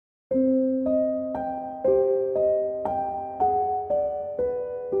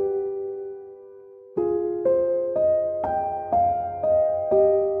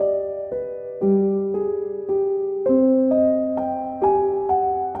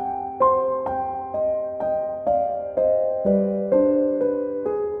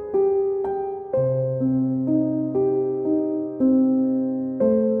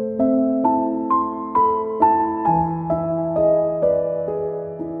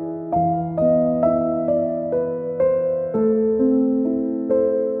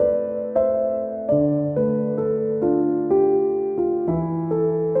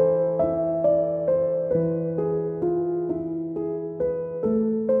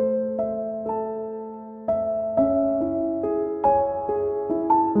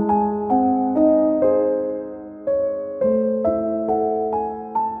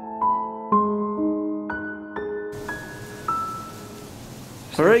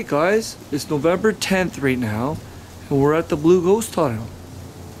Alright guys, it's November 10th right now, and we're at the Blue Ghost Tunnel.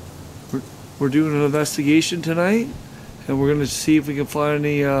 We're doing an investigation tonight, and we're going to see if we can find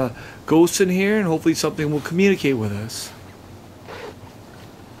any ghosts in here, and hopefully something will communicate with us.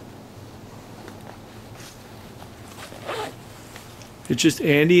 It's just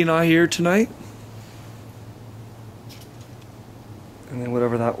Andy and I here tonight. And then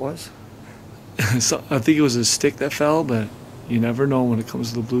whatever that was. So, I think it was a stick that fell, but you never know when it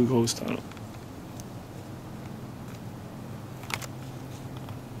comes to the Blue Ghost Tunnel.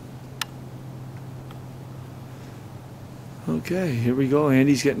 Okay, here we go.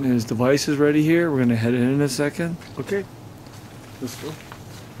 Andy's getting his devices ready here. We're going to head in a second. Okay, let's go.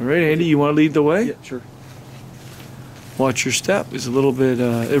 All right, Andy, you want to lead the way? Yeah, sure. Watch your step. It's a little bit,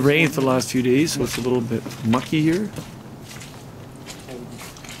 it rained for the last few days, so it's a little bit mucky here.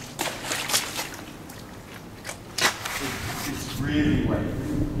 It's really wet.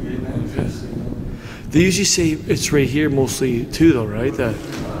 They usually say it's right here mostly too, though, right? That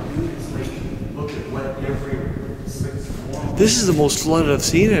Look at wet everywhere. this is the most flooded I've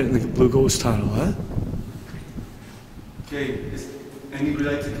seen it in the Blue Ghost Tunnel, huh? Okay, is anybody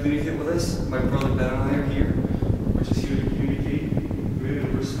like to communicate with us? My brother Ben and I are here. We're just here to communicate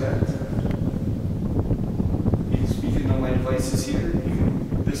with respect. You can speak on my devices here. You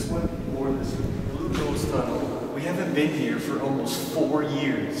can this one or this one. Blue Ghost Tunnel. We haven't been here for almost 4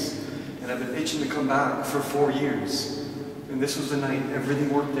 years. And I've been itching to come back for 4 years. And this was the night everything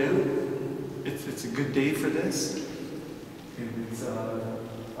worked out. It's a good day for this. And it's,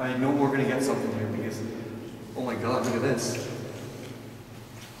 I know we're going to get something here because, oh my God, look at this.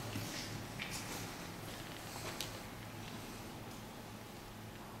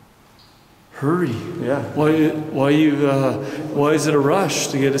 Hurry! Yeah. Why is it a rush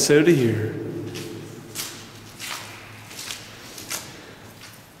to get us out of here?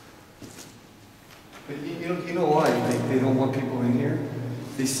 But you know why they don't want people in here?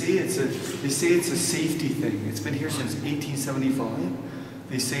 They say it's a safety thing. It's been here since 1875.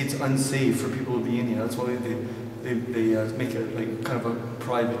 They say it's unsafe for people to be in here. That's why they make it like kind of a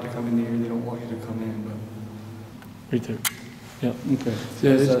private to come in here. They don't want you to come in. But Right there. Yeah. okay.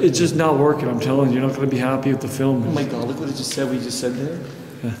 Yeah, it's just not working. I'm telling you, you're not going to be happy with the film. Oh my God! Look what it just said. We just said there.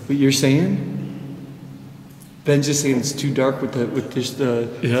 Yeah. What you're saying? Ben's just saying it's too dark with just the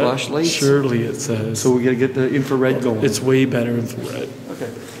flashlights. Surely it says. So we gotta get the infrared going. It's way better infrared.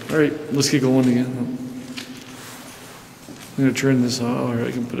 Okay. All right, let's get going again. I'm gonna turn this off, or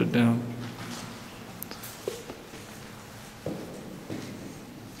I can put it down.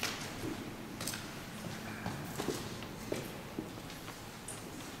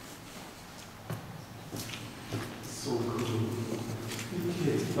 So cool.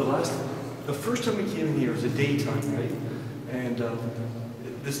 The first time we came in here was a daytime, right? And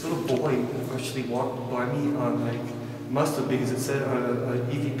this little boy actually walked by me on must have because it said on a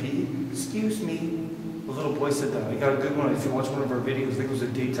EVP, excuse me. The little boy said that. I got a good one. If you watch one of our videos, I think it was a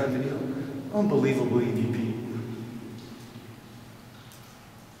daytime video. Unbelievable EVP.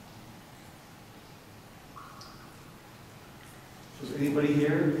 Is anybody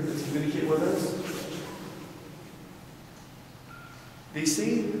here that's communicate with us? They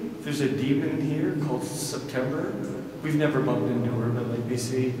say there's a demon here called September. We've never bumped into her, but like they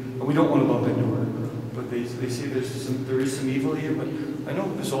say, and we don't want to bump into her, but they say there is some evil here, but I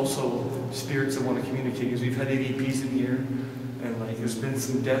know there's also spirits that want to communicate, because we've had ADPs in here, and like there's been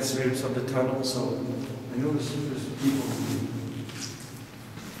some deaths right outside the tunnel, so I know there's people.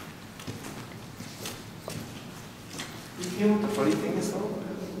 You know what the funny thing is though?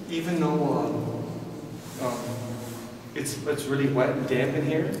 Even though it's really wet and damp in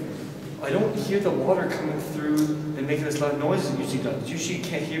here, I don't hear the water coming through and making this loud noise as it usually does. Usually you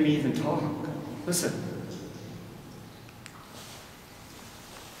can't hear me even talk. Listen.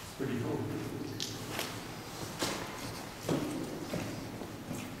 It's pretty cool.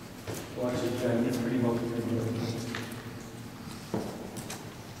 Watch it, Jen. It's pretty well clear.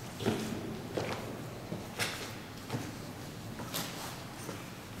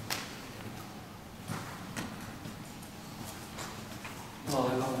 Oh,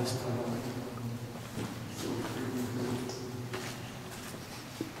 I love this tunnel. So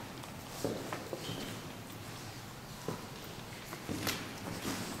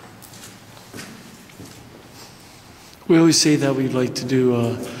We always say that we'd like to do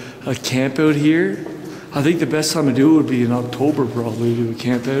a camp out here. I think the best time to do it would be in October, probably, to do a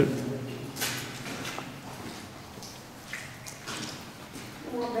camp out.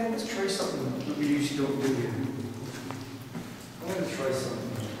 well, man, let's try something that we usually don't do here. I'm going to try something.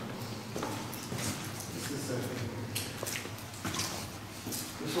 Just a second.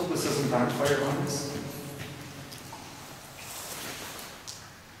 hope this doesn't backfire on us.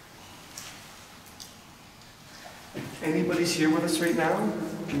 If anybody's here with us right now,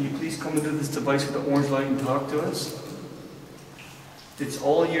 can you please come into this device with the orange light and talk to us? It's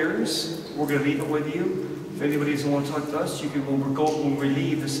all yours. We're going to leave it with you. If anybody doesn't want to talk to us, you can, when we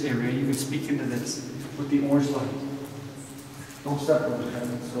leave this area, you can speak into this with the orange light. Don't step on it,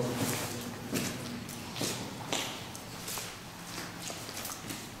 Kevin. So.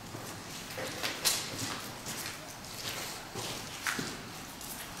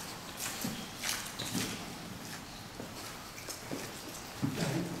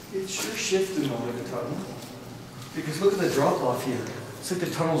 It's sure shifting though, like a tunnel. Because look at the drop off here. It's like the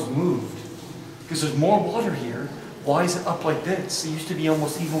tunnel's moved. Because there's more water here. Why is it up like this? It used to be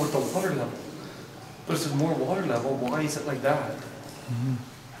almost even with the water level. But if there's more water level, why is it like that? Mm-hmm.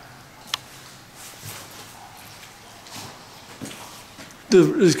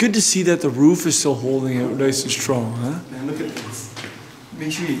 It's good to see that the roof is still holding out nice and strong, huh? Man, look at this.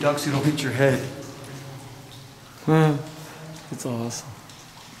 Make sure you duck so you don't hit your head. Huh. That's awesome.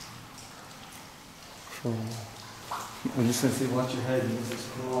 Cool. I'm just going to say watch your head. This is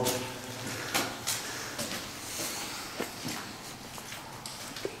cool.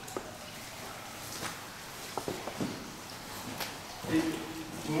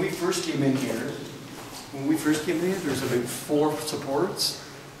 When we first came in here, there was about 4 supports.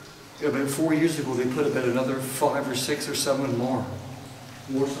 About 4 years ago, they put about another 5 or 6 or 7 more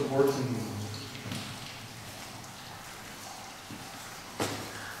supports in here.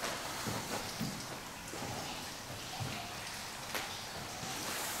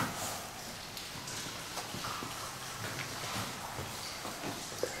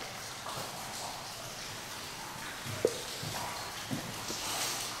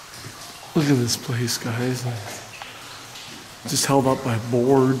 Look at this place, guys. Just held up by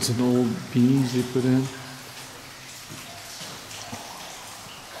boards and old beams they put in.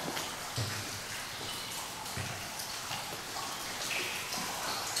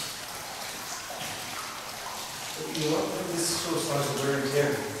 You know what? This is so signs of wear and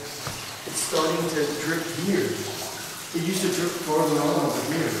tear. It's starting to drip here. It used to drip farther on over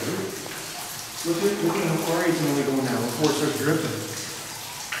here, right? Look at how far you can only go now before it starts dripping.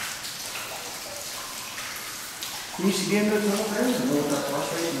 Can you see the end of the tunnel there? I know that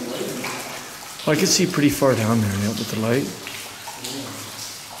flashlight in the light. I can see pretty far down there now with the light.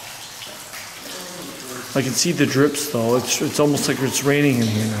 I can see the drips though. It's almost like it's raining in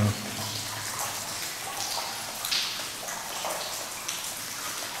here now.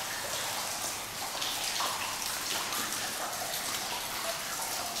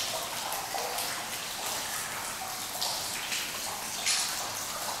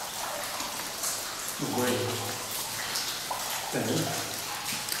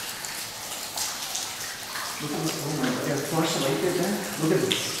 Look at this. Oh my God. Flash the light there. Look at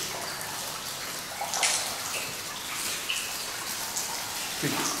this.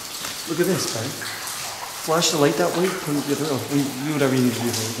 Look at this, right? Flash the light that way. Do whatever you need to do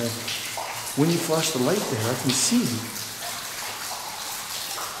there, okay? When you flash the light there, I can see.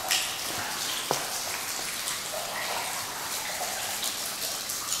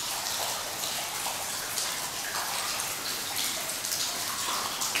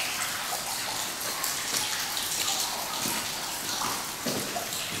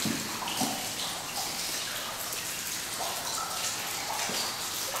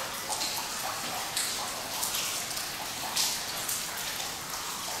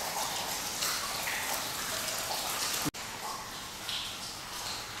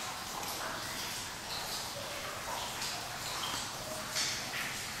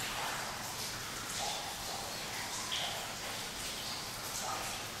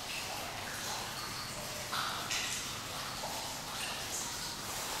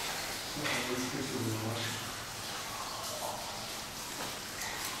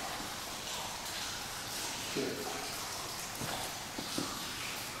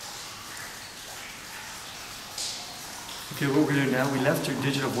 Okay, what we're going to do now, we left our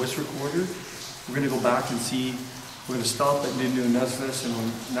digital voice recorder. We're going to go back and see, we're going to stop it and do another this, and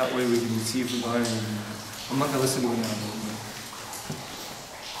that way we can see if we got anything. I'm not going to listen to it now.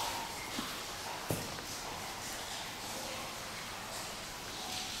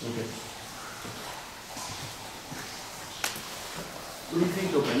 Okay. What do you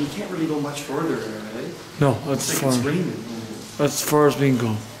think though, Ben? You can't really go much further there, right? No, that's It's far. like it's raining. That's as far as we can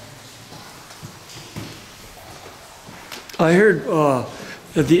go. I heard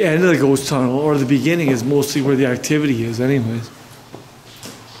at the end of the ghost tunnel, or the beginning, is mostly where the activity is anyways.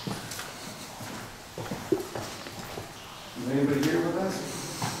 Is anybody here with us?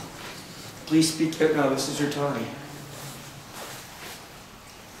 Please speak out now. This is your time.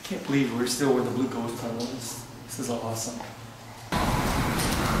 I can't believe we're still in the Blue Ghost Tunnel. This is awesome.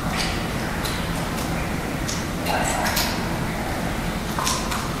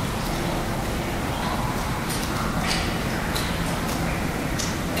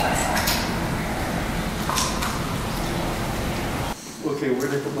 Okay, where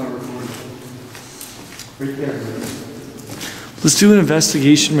did I put my recorder? Right there. Let's do an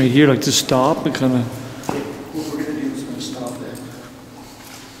investigation right here, like to stop and kind of. What we're gonna do is we're gonna stop there.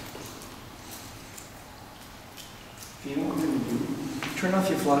 You know what we're gonna do? Turn off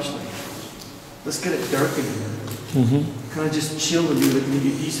your flashlight. Let's get it dark in here. Kind of just chill and do like an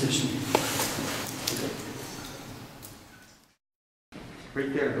EVP session. Okay.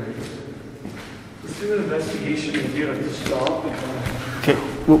 Right there, buddy. Let's do an investigation right here, like to stop and kind of. Okay,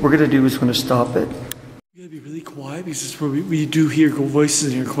 what we're gonna do is we're gonna stop it. You gotta be really quiet because it's where we do hear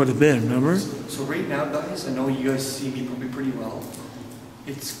voices in here quite a bit, remember? So right now, guys, I know you guys see me probably pretty well.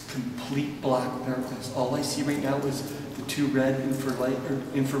 It's complete black darkness. All I see right now is the two red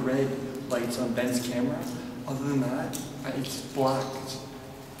infrared lights on Ben's camera. Other than that, it's black.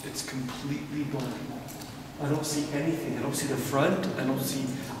 It's completely black. I don't see anything. I don't see the front. I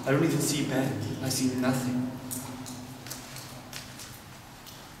don't even see Ben. I see nothing.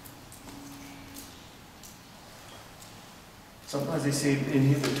 Sometimes they say in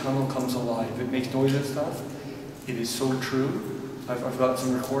here the tunnel comes alive. It makes noise and stuff. It is so true. I've got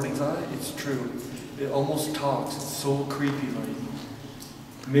some recordings on it. It's true. It almost talks. It's so creepy. Like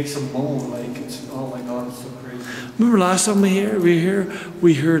it makes a moan. Like it's, oh my god, it's so crazy. Remember last time we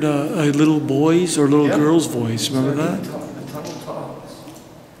heard a little boy's or little girl's voice. Remember that? The tunnel talks.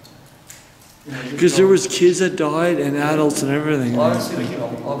 Because there was kids that died and adults and everything. Honestly, you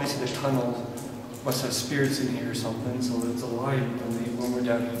know, obviously the tunnel must have spirits in here or something, so it's alive when we're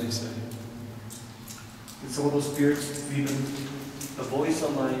down here, they say. It's some of those spirits, even the voice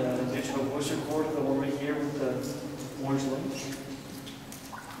on my digital voice recorder, the one right here with the orange light.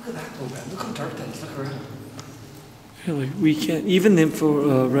 Look at that though, man. Look how dark that is. Look around. Yeah, like we can't, even the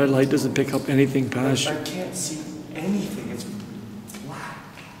infrared light doesn't pick up anything past you. I can't see anything. It's black.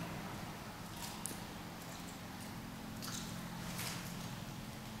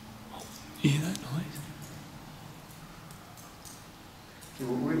 You hear that noise? Okay,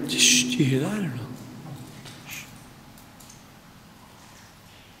 what we're gonna do- Shh, do you hear that or no? Shh.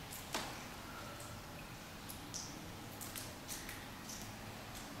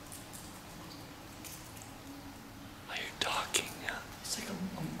 I hear talking, yeah. It's like a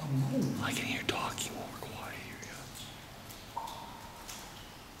moan. I can hear talking when we're quiet here, yeah.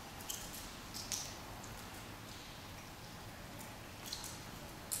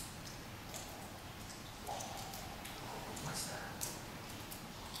 What's that?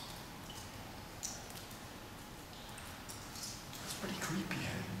 That's pretty creepy,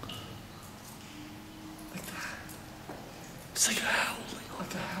 eh? Like that. It's like a howling.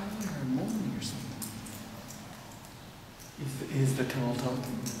 Like a howling or a moaning or something. Is the tunnel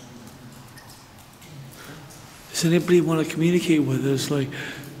talking? Does anybody want to communicate with us? Like,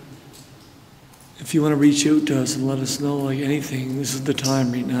 if you want to reach out to us and let us know, like anything, this is the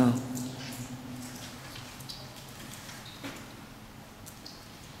time right now.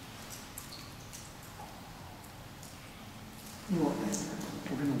 You know what?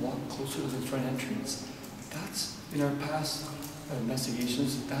 We're going to walk closer to the front entrance. That's, in our past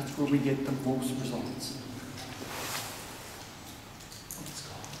investigations, that's where we get the most results. Let's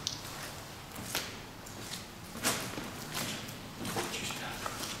go.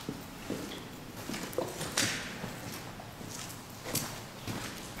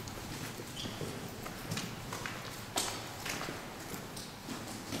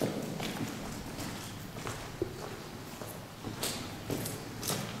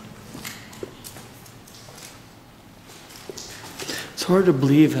 It's hard to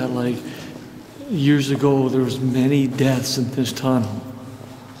believe that, like, years ago there was many deaths in this tunnel.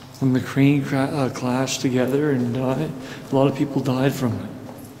 When the crane clashed together and died, a lot of people died from it.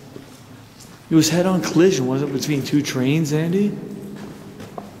 It was head-on collision, wasn't it, between two trains, Andy?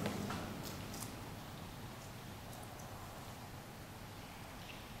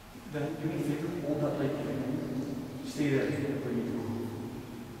 Then do me a favor, hold that light there. Stay there. Where you go.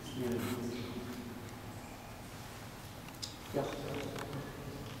 Stay there. Yeah.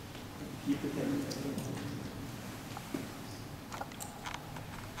 Keep it there.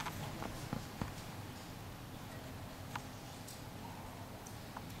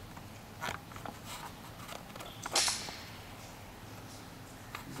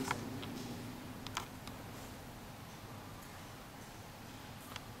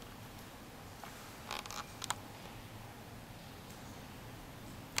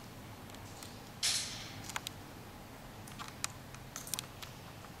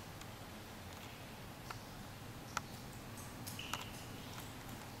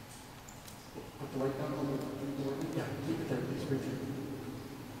 light back on the door. Yeah, keep it there, please, right there.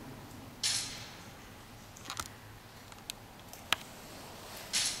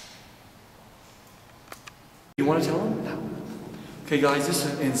 You want to tell him? No. Okay, guys, this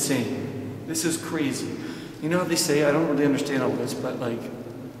is insane. This is crazy. You know how they say, I don't really understand all this, but like,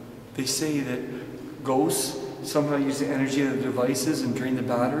 they say that ghosts somehow use the energy of the devices and drain the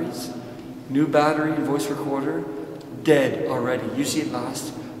batteries. New battery, voice recorder, dead already. Usually it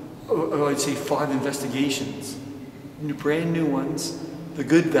lasts, I'd say 5 investigations. Brand new ones. The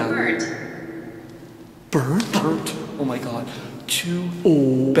good battery. Burnt? Burnt. Oh my God. 2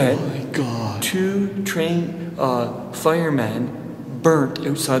 train firemen burnt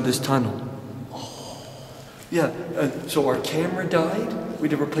outside this tunnel. Yeah, so our camera died. We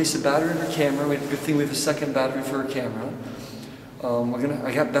had to replace the battery in our camera. Good thing we have a second battery for our camera.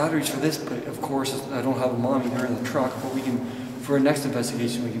 I got batteries for this, but of course I don't have them on me. They're in the truck, but we can, for our next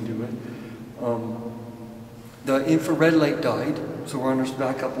investigation, we can do it. The infrared light died, so we're on our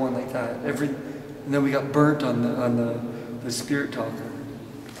backup one like that. And then we got burnt on the spirit talker.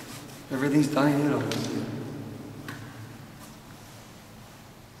 Everything's dying out of us.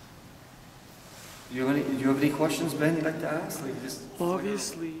 Do you have any questions, Ben, you'd like to ask? Like just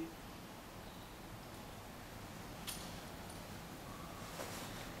Obviously. You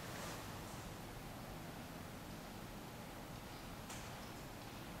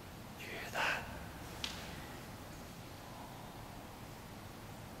hear that?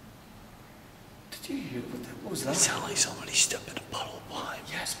 Did you hear what was that? It sounded like somebody stepped in a puddle behind.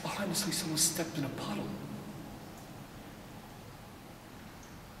 Yes, behind us, like someone stepped in a puddle.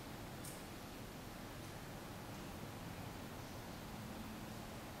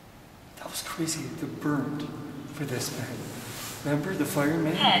 That was crazy. They're burned for this, man. Remember the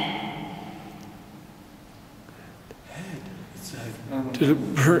fireman? Head. It said. Did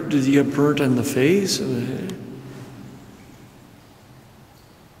it burn? Did you get burnt on the face or the head?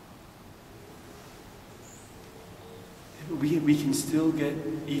 We can still get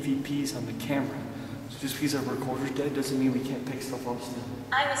EVPs on the camera. So just because our recorder's dead doesn't mean we can't pick stuff up still.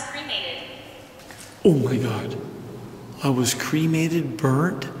 I was cremated. Oh my God. I was cremated,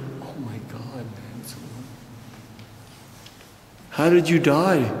 burnt? Oh my God, man. How did you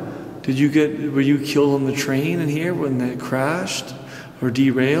die? Were you killed on the train in here when it crashed or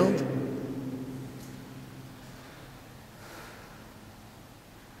derailed? Did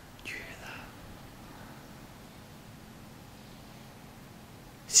you hear that?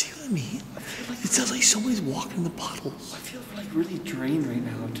 See what I mean? I feel like It sounds like somebody's walking in the puddles. I feel like really drained right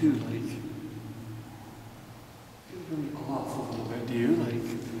now too. Like, I feel really off a little bit. Do you? Like,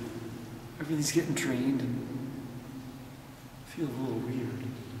 everything's getting drained and I feel a little weird.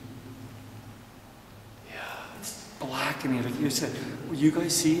 Black in here, like you said. What you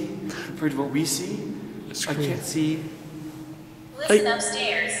guys see compared to what we see, I can't see. Listen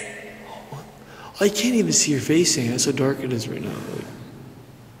upstairs. I can't even see your face, Sam. That's how dark it is right now. Like,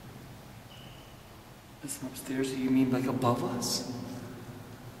 Listen upstairs, you mean like above us?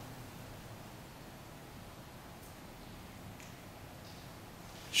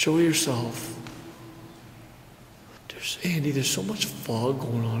 show yourself. Andy, there's so much fog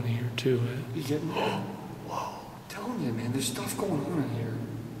going on here too. You getting me? Wow. I'm telling you, man, there's stuff going on in here.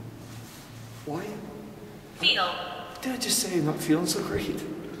 Why? Fetal. Did I just say I'm not feeling so great?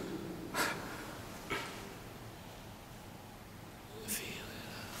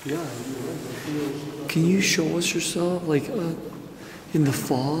 Yeah, you're right. Can you show us yourself, like in the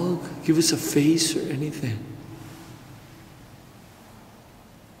fog? Give us a face or anything.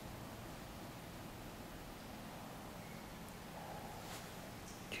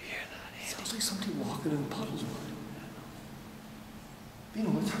 Do you hear that, Andy? Sounds like somebody walking in the puddles. You know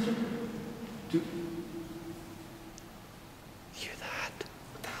what's happening? Dude, Hear that?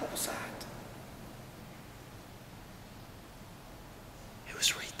 what the hell was that? It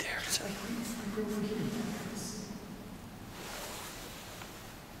was right there. It's like right over here.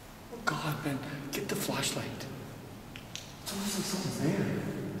 Oh God, man, get the flashlight. It's almost like someone's there.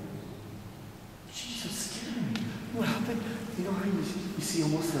 Jesus, scared me. You know what happened? You know how you see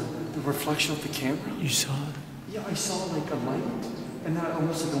almost the reflection of the camera? You saw it? Yeah, I saw like a light, and then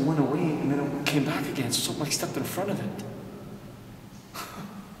almost like it went away, and then it came back again, so something like stepped in front of it.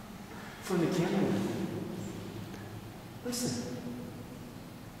 From the camera. Listen.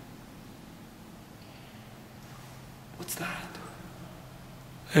 What's that?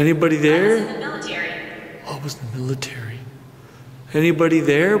 Anybody I was there? in the military. Oh, it was the military. Anybody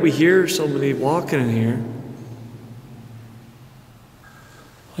there? We hear somebody walking in here.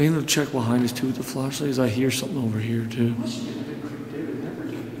 I'm gonna check behind us too with the flashlight, 'cause I hear something over here too. Must have been a bit creeped out. It never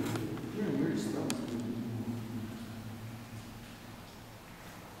did. Hearing weird stuff.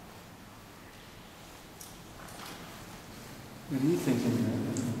 What are you thinking,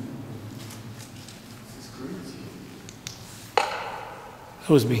 man? This is crazy. That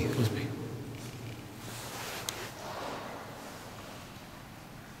was me. That was me.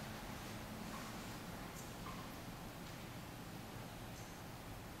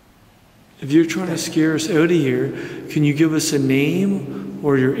 If you're trying to scare us out of here, can you give us a name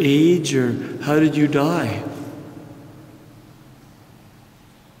or your age or how did you die?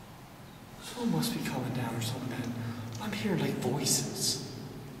 Someone must be coming down or something. I'm hearing like voices.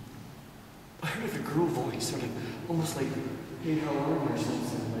 I heard like a girl voice, or like almost like, hey, how are you or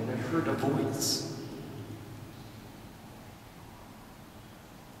something. Like I heard a voice.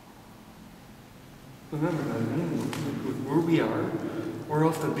 Remember, man, where we are, we're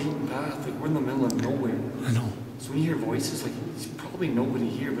off the beaten path. Like we're in the middle of nowhere. I know. So when you hear voices, like there's probably nobody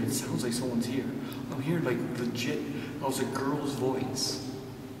here, but it sounds like someone's here. I'm hearing like legit, that was a girl's voice.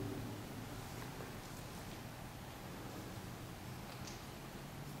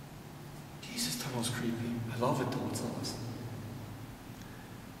 Jesus, tunnel's creepy. I love it though, it's awesome.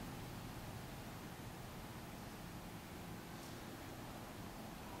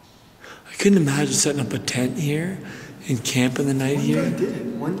 I couldn't imagine setting up a tent here and camping the night here. One guy did it.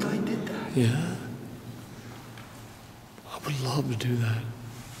 One guy did that. Yeah. I would love to do that.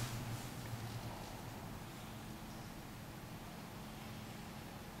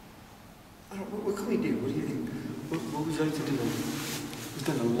 I don't know, what can we do? What do you think? What would you like to do? We've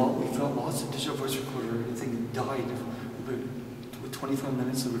done a lot. We felt lots of digital voice recorder. I think died with 25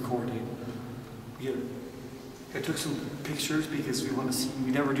 minutes of recording. I took some pictures because we want to see.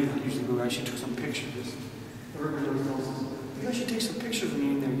 We never do that usually, but we actually took some pictures. Everybody always tells us, you guys should take some pictures when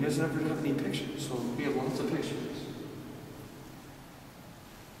you're in there. You guys never have any pictures, so we have lots of pictures.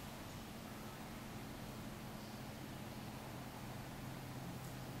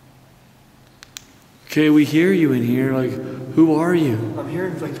 Okay, we hear you in here. Like, who are you? I'm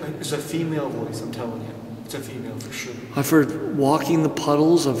hearing like it's a female voice. I'm telling you, it's a female for sure. I've heard walking the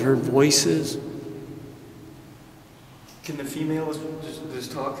puddles. I've heard voices. Can the female that's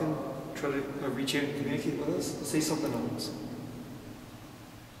talking try to reach out and communicate with us? Let's say something else.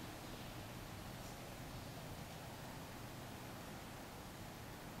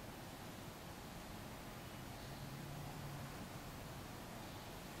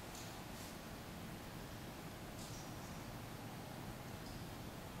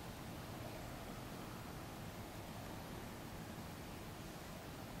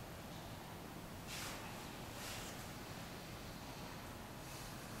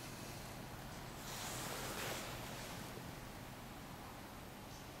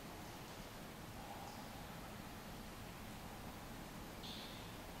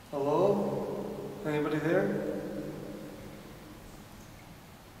 Hello? Anybody there?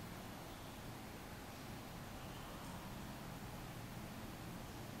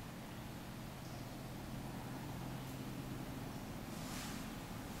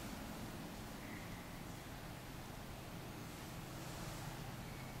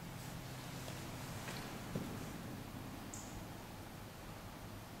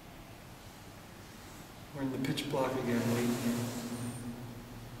 We're in the pitch black again, waiting here.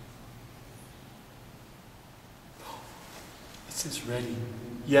 It says ready.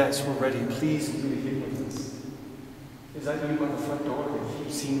 Yes, we're ready. Please communicate with us. Is that you by the front door? I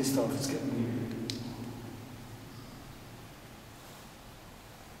keep seeing stuff. It's getting weird.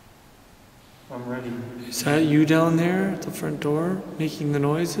 I'm ready. Is that you down there at the front door making the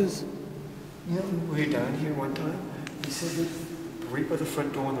noises? You know, we were down here one time. He said that right by the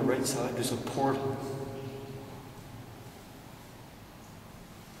front door on the right side, there's a portal.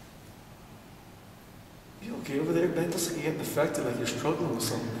 You okay over there, Ben? Looks like you're getting affected, like you're struggling with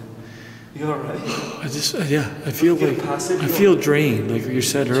something. You alright? I feel drained, like you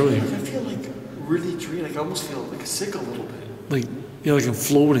said earlier. I feel like really drained. Like I almost feel like sick a little bit. Like, you know, like I'm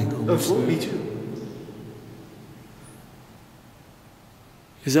floating almost. Me too.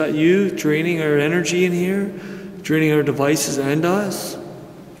 Is that you draining our energy in here? Draining our devices and us?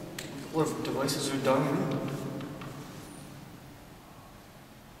 Well, if devices are dying.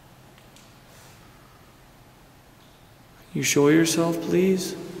 You show yourself,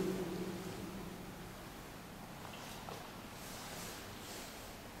 please?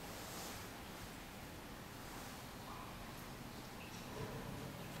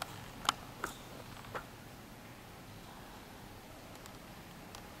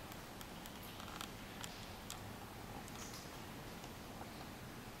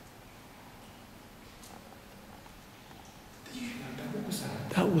 What was that?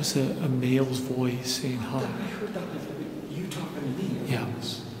 That was a male's voice saying hi. I heard that was you talking to me. Yeah.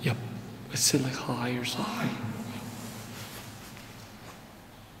 Yep. It said like hi or something. Hi.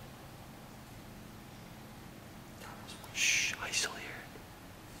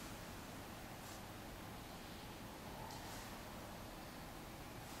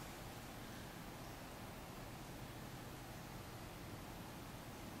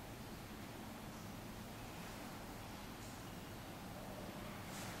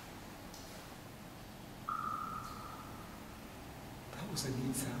 was a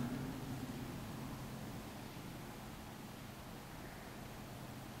neat sound.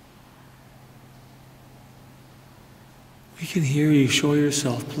 We can hear you. Show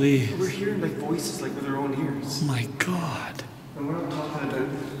yourself, please. We're hearing like voices like with our own ears. Oh my God. And we're not talking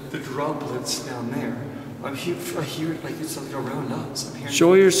about the droplets down there. I hear it like it's like around us. I'm hearing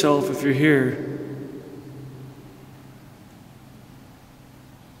Show yourself if you're here.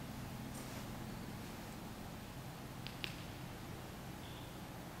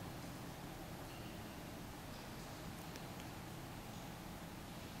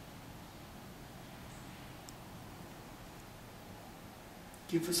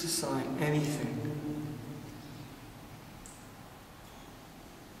 Give us a sign, anything.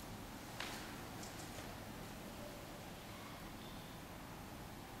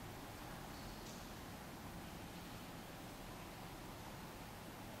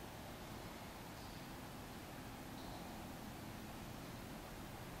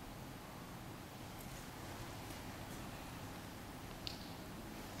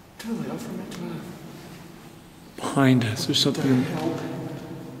 Turn the light off for a minute. Behind us, there's What the something. hell?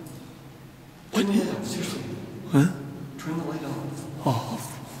 Turn the light off, seriously. Huh? Turn the light off. Oh,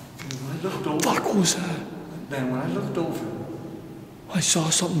 When I looked over, fuck was that? man, when I looked over, I saw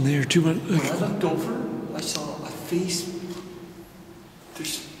something there too, but when I looked over, I saw a face.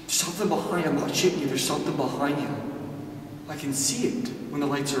 There's something behind. I'm not shitting you. There's something behind you. I can see it when the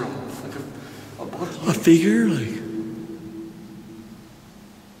lights are off, like a body. a figure, like.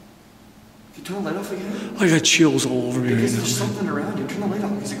 Can you turn the light off again? I got chills all over me right Because now. there's Man. something around you. Turn the light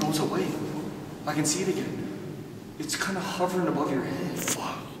off because it goes away. I can see it again. It's kind of hovering above your head.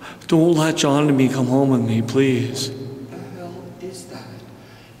 Fuck. Don't latch on to me. Come home with me, please. What the hell is that?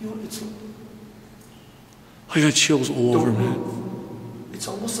 You know, it's. I got chills all over Don't me. move. It's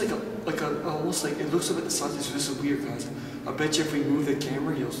almost like almost like it looks up at the sun. This is weird, guys. I bet you if we move the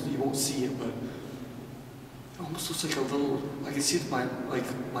camera, you won't see it, but it almost looks like a little. I can see it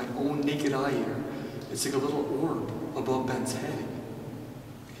with my own naked eye here. It's like a little orb above Ben's head.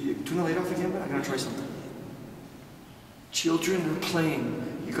 Can you turn the light off again, Ben? I'm gonna try something. Children are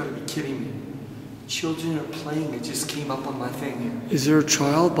playing. You gotta be kidding me. Children are playing. It just came up on my thing here. Is there a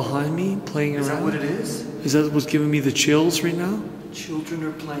child behind me playing Is that around? what it is? Is that what's giving me the chills right now? Children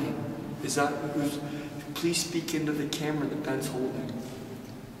are playing. Is that who's? Please speak into the camera that Ben's holding.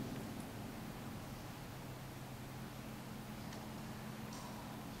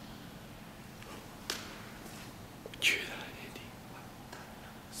 Did you hear that, Andy?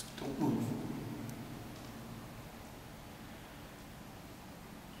 Don't move.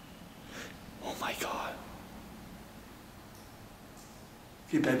 Oh my God.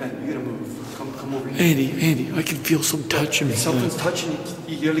 Okay, Ben, you gotta move. Come over here. Andy, I can feel some touching me. Something's touching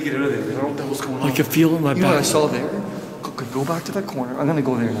you. You gotta get out of there. I don't know what the hell's going on. I can feel it in my You know what I back. saw there? Go back to that corner. I'm gonna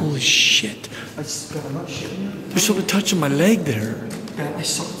go there now. Holy shit. Ben, I'm not shitting you. There's something touching my leg there. Ben, I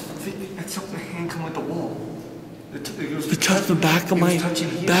saw a hand come with the wall. It touched the back of it was touching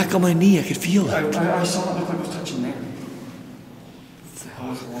here. my knee. I could feel it. I saw it look like it was touching there. What the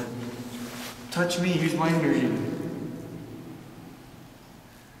hell is that? Touch me. Here's my energy.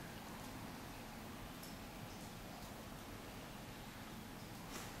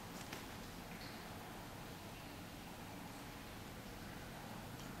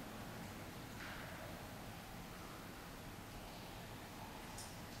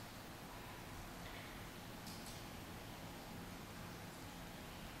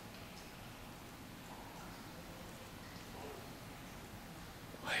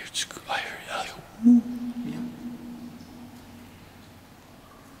 I heard like, whoo. Yeah.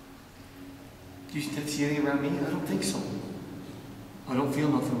 Do you see anything around me? I don't think so. I don't feel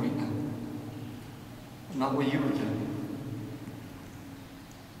nothing right now. Not what you were getting.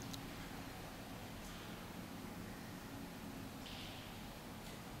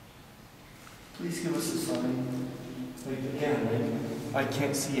 Please give us a sign. Like, again, like, I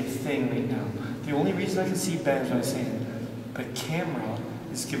can't see a thing right now. The only reason I can see Ben is what I'm saying. The camera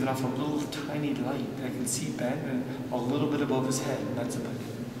is giving off a little tiny light. I can see Ben and a little bit above his head, and that's about it.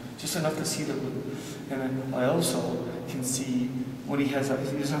 Just enough to see the blue. And then I also can see when he has, he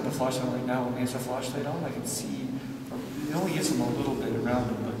doesn't have the flashlight right now, when he has the flashlight on, I can see, it only gets him a little bit around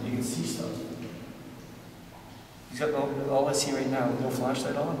him, but you can see stuff. He's got all I see right now, with no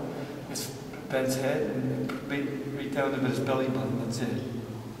flashlight on, is Ben's head and right down to his belly button, that's it.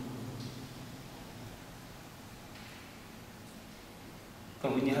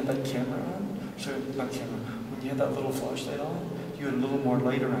 But when you had that camera on, sorry, not camera, when you had that little flashlight on, you had a little more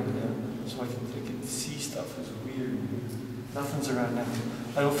light around there, so I could see stuff. It was weird. Nothing's around now.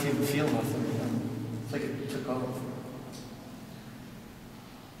 I don't feel nothing right now. It's like it took off.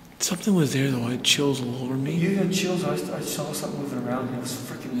 Something was there though. I had chills all over me. You had chills. I saw something moving around. It was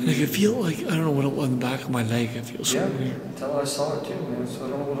freaking And weird. I could feel like, I don't know what it was on the back of my leg. I feel so Yeah, weird. I saw it too, man. So I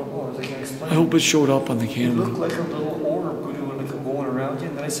don't know what it was. I can't explain. I hope it showed up on the It camera. looked like a little orb going around you,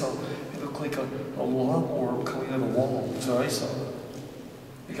 and then I saw it looked like a long orb coming out of the wall. That's what I saw.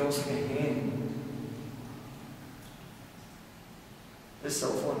 Like almost like a hand. This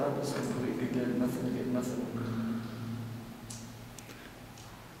cell phone, that was completely dead. Nothing to get nothing.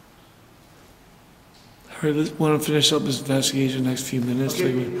 Alright, let's want to finish up this investigation next few minutes.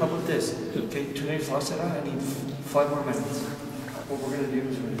 Okay, Like, how about this? Okay, tonight's last night. I need 5 more minutes. What we're gonna do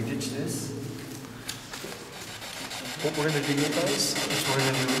is we're gonna ditch this. What we're gonna do, you guys, is we're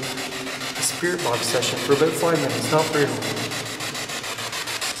gonna do a spirit box session for about 5 minutes, not very long.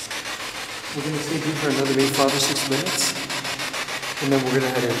 We're gonna stay here for another maybe 5 or 6 minutes, and then we're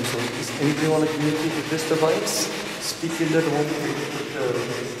gonna head out. So, does anybody want to communicate with this device? Speak into the one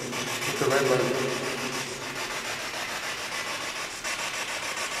with the red light.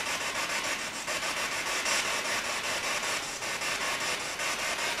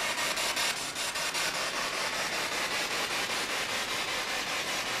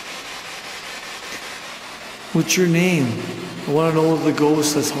 what's your name? I want to know the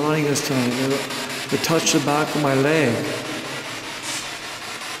ghost that's haunting us tonight. It touched the back of my leg.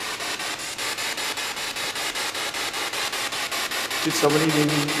 Could somebody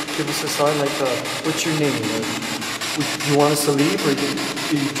maybe give us a sign like, what's your name? Do you want us to leave, or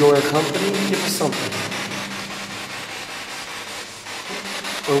do you enjoy our company? Give us something.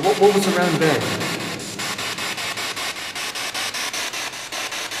 Or what was around Ben?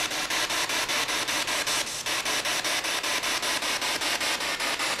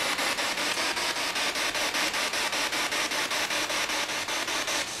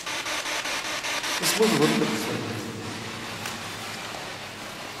 Let's move a little bit this way.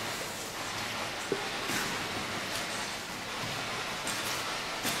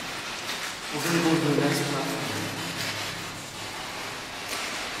 We're going to go to the next platform.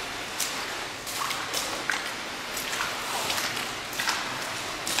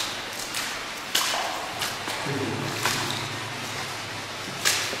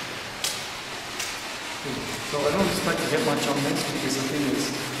 So I don't expect to get much on this because the thing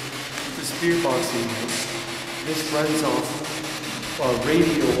is, with the spirit boxing, this runs off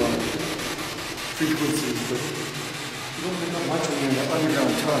radio frequencies, but you don't get much when you're in the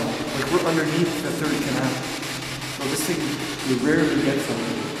underground tunnel. Like we're underneath the third canal. So this thing you rarely get from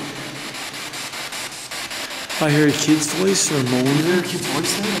it. I hear a kid's voice or You moan. hear a kid's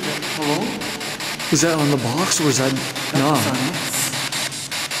voice there? Like, hello? Was that on the box or was that not?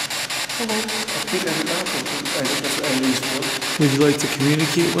 Hello. I think I heard that. I think that's what I used for. Would you like to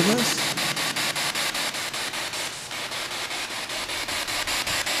communicate with us?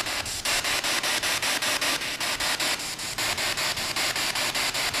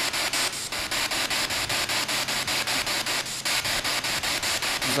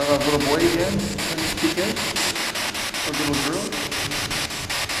 Is that a little boy again? Can you speak in? Or little girl?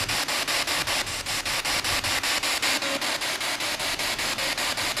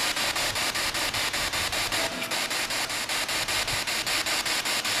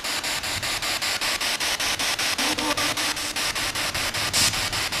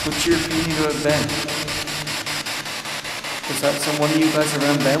 What's your opinion of Ben? Was that someone of you guys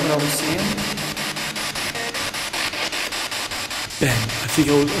around Ben when I was seeing? Ben.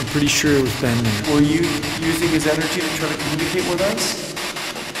 I'm pretty sure it was Ben there. Were you using his energy to try to communicate with us?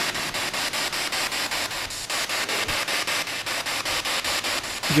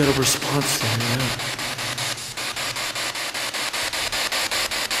 You got a response there, yeah.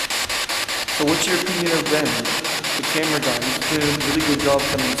 So what's your opinion of Ben, the camera guy? He's doing a really good job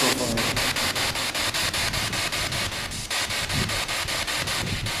coming so far.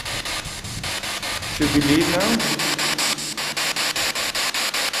 Should we leave now?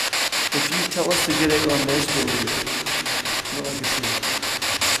 If you tell us to get it on this, we'll leave. What I can see.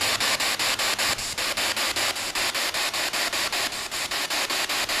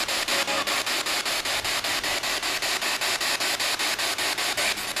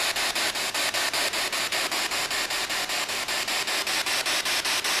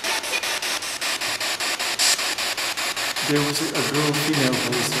 There was a girl, female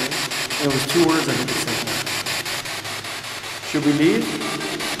voice there. There was 2 words I think it said. Should we leave?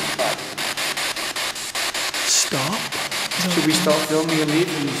 Stop? Should we stop filming and leave?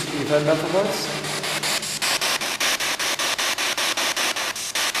 You've had enough of us?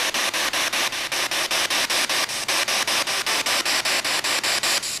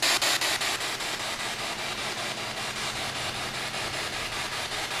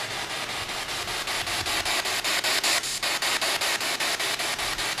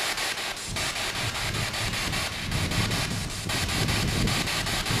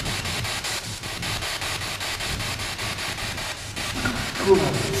 cool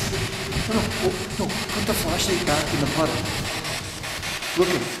how it is. No, no, oh, no, put the flashlight back in the puddle. Look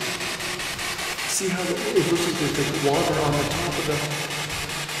at it. See how it looks like there's like water on the top of the...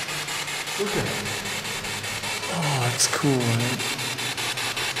 Look at it. Oh, it's cool, right?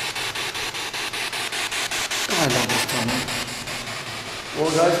 Oh, I love this tunnel.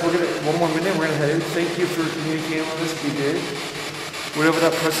 Well, guys, we're gonna, one more minute, we're gonna head out. Thank you for communicating with us, we did. Whatever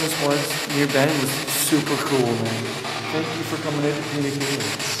that presence was near Ben was super cool, man. Thank you for coming in and communicating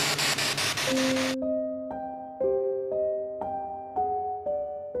with us.